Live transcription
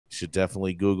should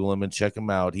definitely Google him and check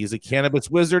him out. He's a cannabis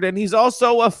wizard, and he's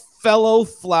also a fellow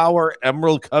Flower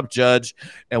Emerald Cup judge.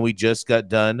 And we just got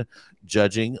done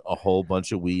judging a whole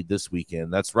bunch of weed this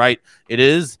weekend. That's right. It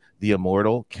is the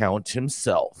immortal Count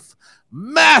himself,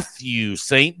 Mathieu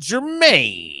St.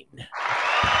 Germain.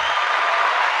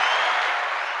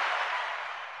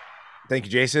 Thank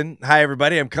you, Jason. Hi,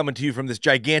 everybody. I'm coming to you from this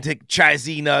gigantic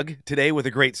Chai-Z Nug today with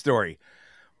a great story.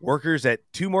 Workers at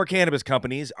 2 more cannabis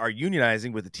companies are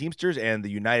unionizing with the Teamsters and the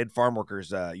United Farm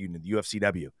Workers Union, the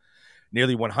UFCW.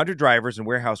 Nearly 100 drivers and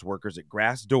warehouse workers at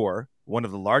Grassdoor, one of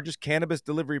the largest cannabis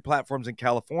delivery platforms in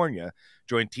California,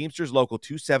 joined Teamsters Local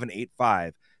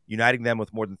 2785, uniting them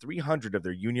with more than 300 of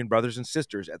their union brothers and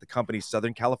sisters at the company's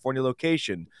Southern California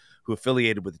location who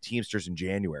affiliated with the Teamsters in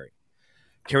January.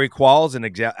 Kerry Qualls and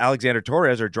Alexander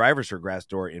Torres are drivers for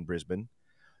Grassdoor in Brisbane.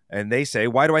 And they say,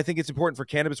 why do I think it's important for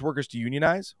cannabis workers to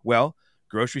unionize? Well,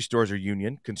 grocery stores are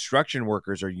union, construction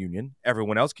workers are union,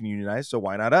 everyone else can unionize, so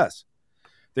why not us?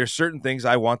 There's certain things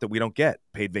I want that we don't get,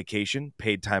 paid vacation,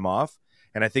 paid time off,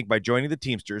 and I think by joining the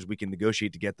Teamsters, we can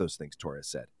negotiate to get those things, Torres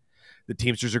said. The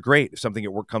Teamsters are great. If something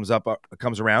at work comes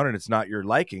around and it's not your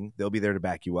liking, they'll be there to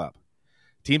back you up.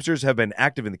 Teamsters have been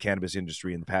active in the cannabis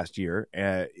industry in the past year,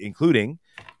 including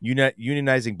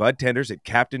unionizing bud tenders at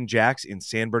Captain Jack's in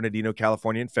San Bernardino,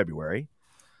 California in February.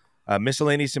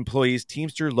 Miscellaneous employees,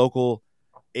 Teamster Local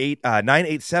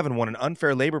 987 won an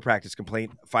unfair labor practice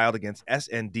complaint filed against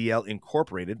SNDL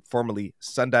Incorporated, formerly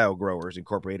Sundial Growers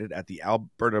Incorporated, at the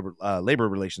Alberta Labor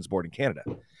Relations Board in Canada.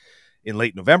 In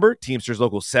late November, Teamsters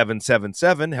Local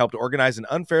 777 helped organize an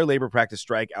unfair labor practice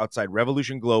strike outside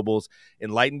Revolution Global's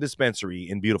Enlightened Dispensary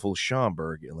in beautiful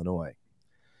Schaumburg, Illinois.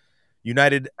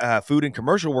 United Food and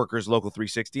Commercial Workers Local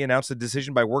 360 announced a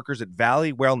decision by workers at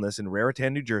Valley Wellness in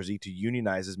Raritan, New Jersey, to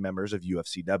unionize as members of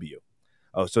UFCW.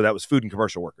 Oh, so that was food and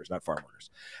commercial workers, not farm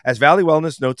workers. As Valley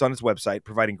Wellness notes on its website,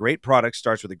 providing great products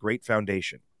starts with a great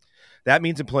foundation. That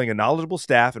means employing a knowledgeable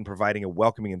staff and providing a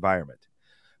welcoming environment.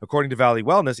 According to Valley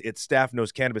Wellness, its staff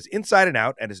knows cannabis inside and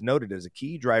out and is noted as a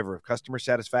key driver of customer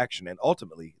satisfaction and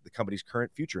ultimately the company's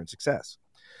current, future, and success.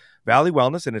 Valley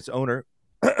Wellness and its owner,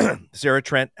 Sarah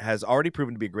Trent, has already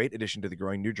proven to be a great addition to the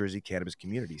growing New Jersey cannabis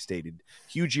community, stated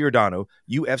Hugh Giordano,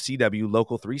 UFCW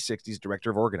Local 360's Director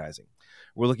of Organizing.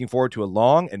 We're looking forward to a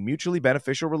long and mutually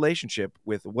beneficial relationship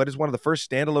with what is one of the first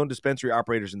standalone dispensary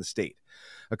operators in the state,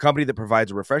 a company that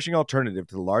provides a refreshing alternative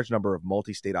to the large number of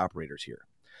multi-state operators here.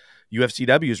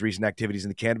 UFCW's recent activities in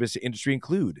the cannabis industry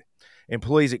include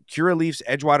employees at Curaleaf's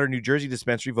Edgewater, New Jersey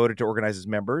dispensary voted to organize as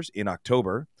members in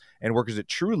October, and workers at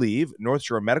Trulieve, North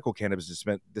Shore Medical Cannabis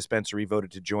Dispensary, voted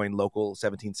to join Local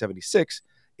 1776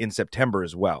 in September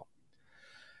as well.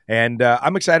 And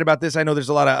I'm excited about this. I know there's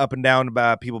a lot of up and down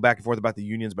about people back and forth about the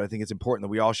unions, but I think it's important that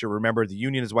we all should remember the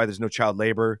union is why there's no child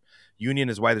labor. Union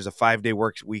is why there's a 5-day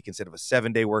work week instead of a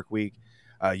 7-day work week.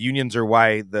 Unions are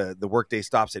why the workday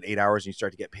stops at 8 hours and you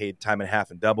start to get paid time and a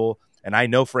half and double. And I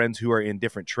know friends who are in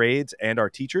different trades and are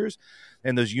teachers,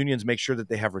 and those unions make sure that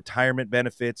they have retirement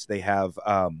benefits, they have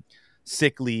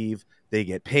sick leave, they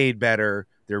get paid better,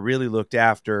 they're really looked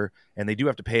after, and they do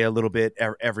have to pay a little bit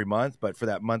every month. But for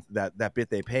that month, that bit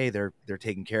they pay, they're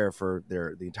taken care of for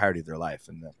the entirety of their life.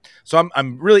 And so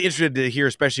I'm really interested to hear,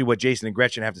 especially what Jason and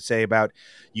Gretchen have to say about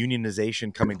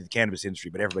unionization coming to the cannabis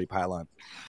industry. But everybody pile on.